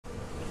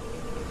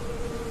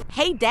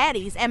Hey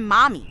daddies and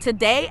mommy,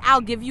 today I'll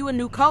give you a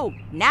new code.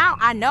 Now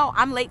I know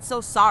I'm late, so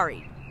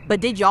sorry.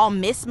 But did y'all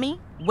miss me?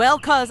 Well,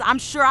 cuz I'm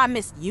sure I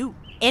missed you.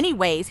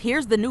 Anyways,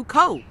 here's the new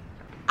code.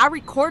 I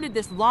recorded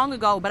this long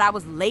ago, but I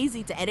was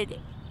lazy to edit it.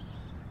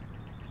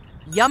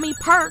 Yummy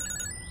perk,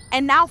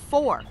 and now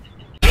 4.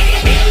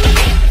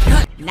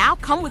 Now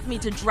come with me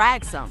to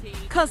drag some,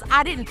 cuz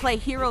I didn't play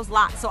Heroes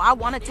Lot, so I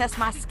want to test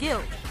my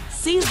skill.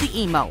 Seize the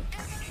emo.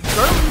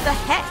 Girly the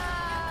heck.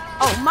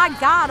 Oh my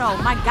god,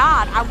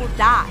 I will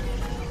die.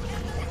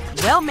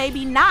 Well,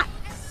 maybe not.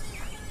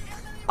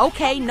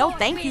 Okay, no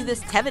thank you,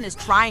 this Tevin is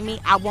trying me,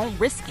 I won't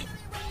risk it.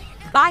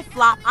 Bye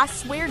Flop, I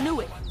swear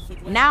knew it.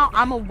 Now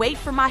I'ma wait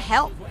for my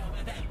help.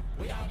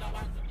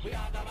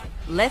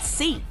 Let's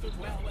see.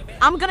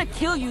 I'm gonna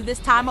kill you this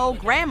time, old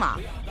grandma.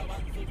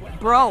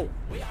 Bro,